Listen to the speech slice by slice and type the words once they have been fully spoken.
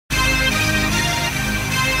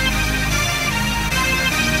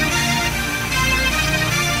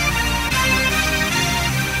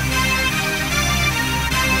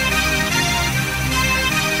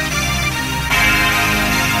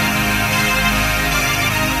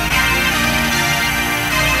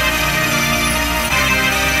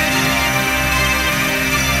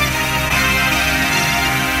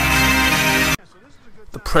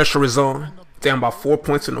pressure is on. Down by 4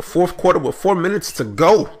 points in the fourth quarter with 4 minutes to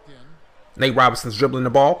go. Nate Robinson's dribbling the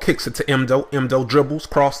ball, kicks it to Mdo. Mdo dribbles,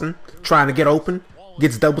 crossing, trying to get open.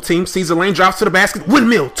 Gets double teamed, sees the lane, drops to the basket.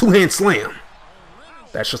 Windmill, two-hand slam.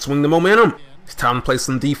 That should swing the momentum. It's time to play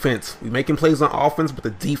some defense. We're making plays on offense, but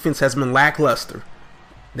the defense has been lackluster.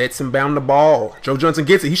 Nets inbound the ball. Joe Johnson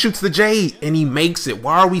gets it. He shoots the J, and he makes it.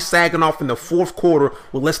 Why are we sagging off in the fourth quarter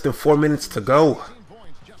with less than 4 minutes to go?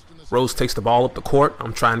 Rose takes the ball up the court.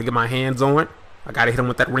 I'm trying to get my hands on it. I got to hit him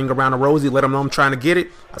with that ring around the rosy. Let him know I'm trying to get it.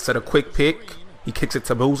 I set a quick pick. He kicks it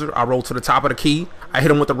to Boozer. I roll to the top of the key. I hit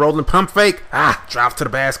him with the rolling pump fake. Drive to the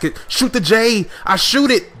basket. Shoot the J. I shoot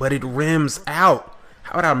it, but it rims out.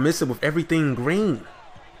 How would I miss it with everything green?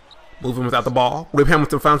 Moving without the ball. Rip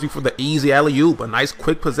Hamilton finds me for the easy alley-oop. A nice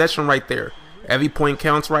quick possession right there. Every point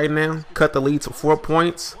counts right now. Cut the lead to 4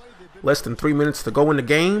 points. Less than 3 minutes to go in the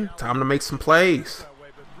game. Time to make some plays.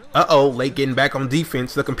 Uh-oh, late getting back on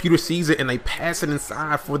defense. The computer sees it and they pass it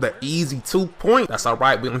inside for the easy 2 point. That's all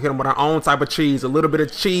right. We're going to hit them with our own type of cheese. A little bit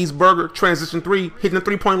of cheeseburger. Transition 3. Hitting the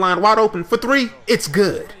three-point line wide open for 3. It's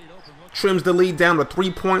good. Trims the lead down to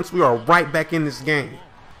 3 points. We are right back in this game.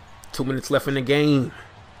 2 minutes left in the game.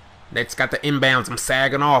 Nets got the inbounds. I'm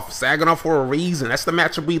sagging off. Sagging off for a reason. That's the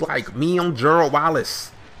matchup we like. Me on Gerald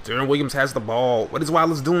Wallace. Deron Williams has the ball. What is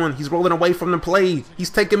Wallace doing? He's rolling away from the play. He's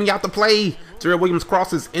taking me out the play. Deron Williams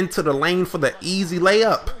crosses into the lane for the easy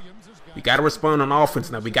layup. We got to respond on offense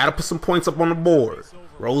now. We got to put some points up on the board.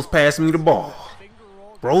 Rose passed me the ball.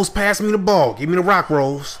 Rose passed me the ball. Give me the rock,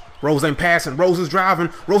 Rose. Rose ain't passing. Rose is driving.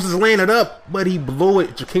 Rose is laying it up, but he blew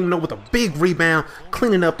it. Jakeem Noah with a big rebound,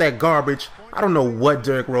 cleaning up that garbage. I don't know what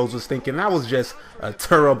Derrick Rose was thinking. That was just a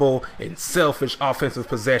terrible and selfish offensive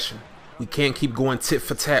possession. We can't keep going tit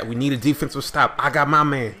for tat. We need a defensive stop. I got my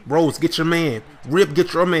man. Rose, get your man. Rip,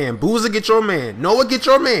 get your man. Boozer, get your man. Noah, get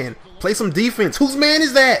your man. Play some defense. Whose man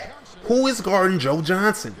is that? Who is guarding Joe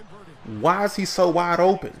Johnson? Why is he so wide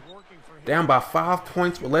open? Down by 5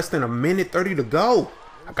 points with less than 1:30 to go.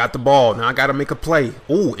 I got the ball. Now I got to make a play.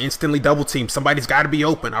 Ooh, instantly double team. Somebody's got to be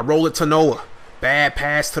open. I roll it to Noah. Bad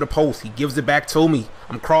pass to the post. He gives it back to me.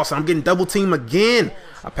 I'm crossing. I'm getting double team again.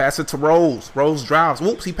 I pass it to Rose. Rose drives.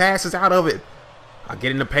 Whoops, he passes out of it. I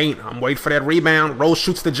get in the paint. I'm waiting for that rebound. Rose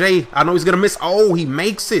shoots the J. I know he's going to miss. Oh, he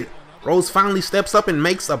makes it. Rose finally steps up and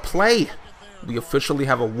makes a play. We officially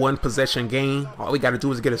have a one-possession game. All we got to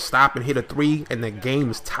do is get a stop and hit a 3, and the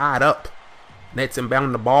game is tied up. Nets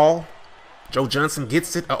inbound the ball. Joe Johnson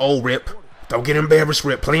gets it. Uh-oh, Rip. Don't get embarrassed,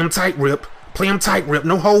 Rip. Play him tight, Rip. Play him tight, Rip.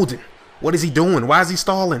 No holding. What is he doing? Why is he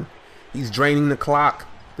stalling? He's draining the clock.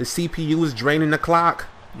 The CPU is draining the clock.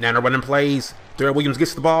 Now they're running plays. Deron Williams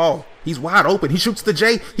gets the ball. He's wide open. He shoots the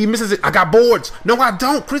J. He misses it. I got boards. No, I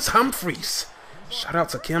don't. Chris Humphries. Shout out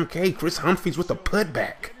to Kim K. Chris Humphries with the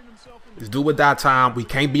putback. It's do or die time. We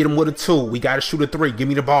can't beat him with a 2. We got to shoot a 3. Give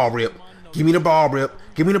me the ball, Rip. Give me the ball, Rip.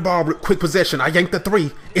 Give me the ball, Rip. Quick possession. I yanked the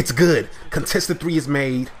 3. It's good. Contested 3 is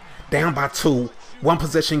made. Down by 2. One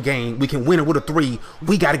possession game. We can win it with a 3.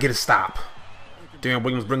 We got to get a stop. Deron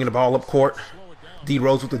Williams bringing the ball up court. D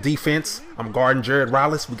Rose with the defense. I'm guarding Jared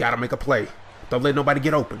Wallace. We got to make a play. Don't let nobody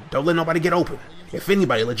get open. Don't let nobody get open. If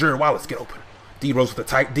anybody, let Jared Wallace get open. D Rose with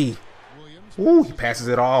the tight D. Ooh, he passes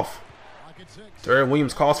it off. Deron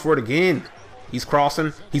Williams calls for it again. He's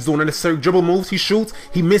crossing. He's doing the necessary dribble moves. He shoots.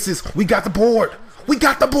 He misses. We got the board. We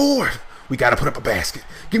got the board. We got to put up a basket.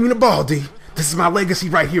 Give me the ball, D. This is my legacy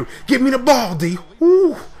right here. Give me the ball, D.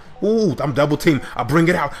 Ooh. Ooh, I'm double teamed. I bring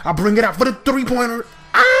it out. I bring it out for the 3-pointer.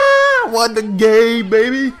 Won the game,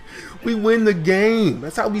 baby. We win the game.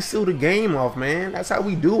 That's how we seal the game off, man. That's how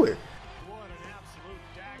we do it. What an absolute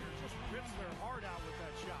dagger. Just rips their heart out with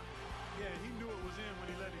that shot. Yeah, he knew it was in when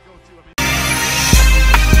he let it go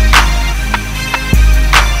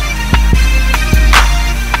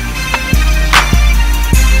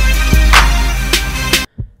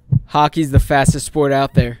too. Hockey's the fastest sport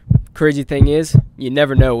out there. Crazy thing is, you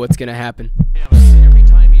never know what's gonna happen. Every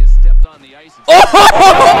time he has stepped on the ice,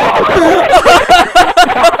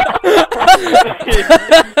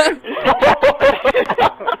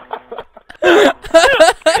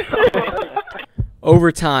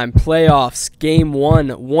 Overtime, playoffs, game 1.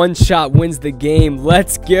 One shot wins the game.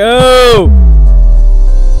 Let's go!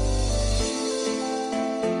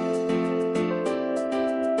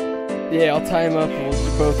 Yeah, I'll tie him up and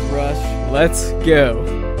we'll both rush. Let's go.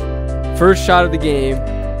 First shot of the game.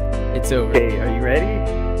 It's over. Hey, are you ready?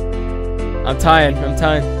 I'm tying.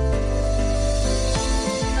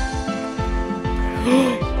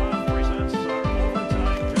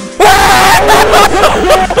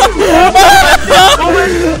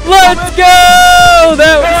 Let's go!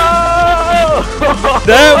 That was...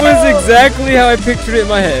 That was exactly how I pictured it in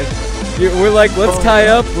my head. We're like, let's tie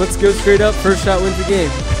up, let's go straight up. First shot wins the game.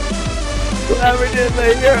 Whatever did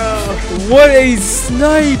my hero. What a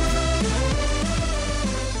snipe!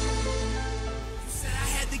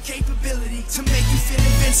 To make you feel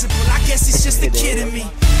invincible, I guess it's just a kid in me.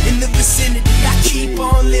 In the vicinity, I keep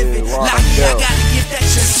on living. Lucky, I gotta give that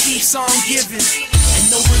just keeps on giving.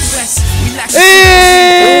 And no regrets, we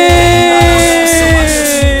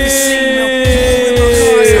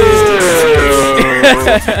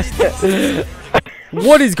like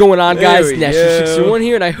What is going on, guys? There we TheNasher61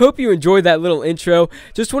 here, and I hope you enjoyed that little intro.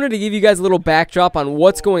 Just wanted to give you guys a little backdrop on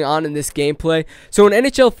what's going on in this gameplay. So in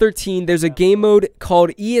NHL 13, there's a game mode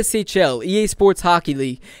called ESHL, EA Sports Hockey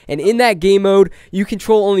League, and in that game mode, you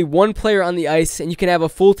control only one player on the ice, and you can have a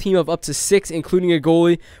full team of up to 6, including a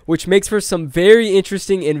goalie, which makes for some very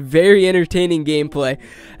interesting and very entertaining gameplay.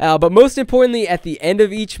 But most importantly, at the end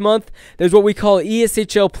of each month, there's what we call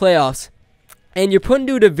ESHL playoffs. And you're put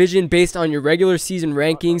into a division based on your regular season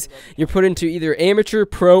rankings. You're put into either amateur,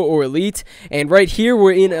 pro, or elite. And right here,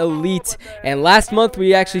 we're in elite. And last month,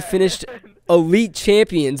 we actually finished elite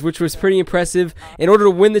champions, which was pretty impressive. In order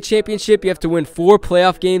to win the championship, you have to win 4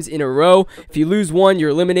 playoff games in a row. If you lose one,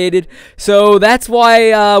 you're eliminated. So that's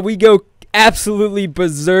why we go absolutely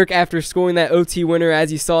berserk after scoring that OT winner,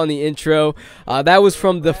 as you saw in the intro. That was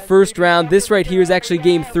from the first round. This right here is actually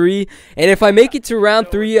game 3, and if I make it to round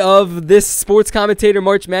 3 of this Sports Commentator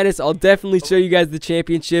March Madness, I'll definitely show you guys the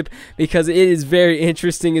championship because it is very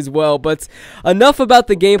interesting as well. But enough about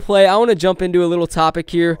the gameplay. I want to jump into a little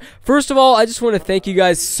topic here. First of all, I just want to thank you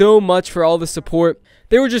guys so much for all the support.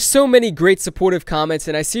 There were just so many great supportive comments,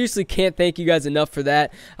 and I seriously can't thank you guys enough for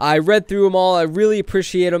that. I read through them all. I really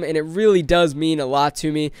appreciate them, and it really does mean a lot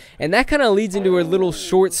to me. And that kind of leads into a little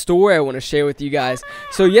short story I want to share with you guys.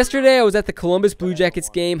 So yesterday I was at the Columbus Blue Jackets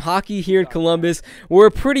game. Hockey here in Columbus. We're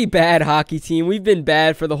a pretty bad hockey team. We've been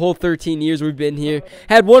bad for the whole 13 years we've been here.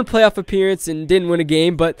 Had one playoff appearance and didn't win a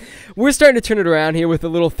game, but we're starting to turn it around here with a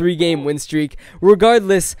little 3-game win streak.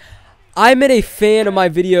 Regardless, I met a fan of my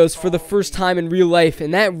videos for the first time in real life,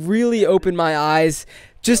 and that really opened my eyes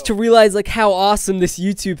just to realize like how awesome this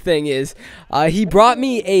YouTube thing is. He brought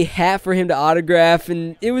me a hat for him to autograph,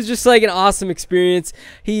 and it was just like an awesome experience.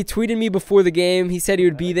 He tweeted me before the game. He said he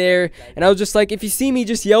would be there, and I was just like, if you see me,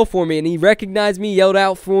 just yell for me. And he recognized me, yelled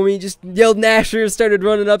out for me, just yelled Nasher, started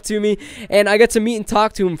running up to me, and I got to meet and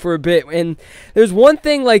talk to him for a bit. And there's one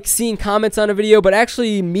thing like seeing comments on a video, but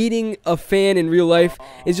actually meeting a fan in real life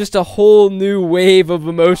is just a whole new wave of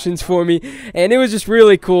emotions for me, and it was just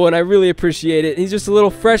really cool, and I really appreciate it. He's just a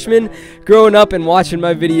little freshman growing up and watching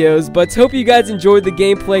my videos, but hope you guys enjoyed the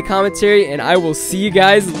gameplay commentary, and I will see you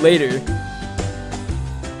guys later.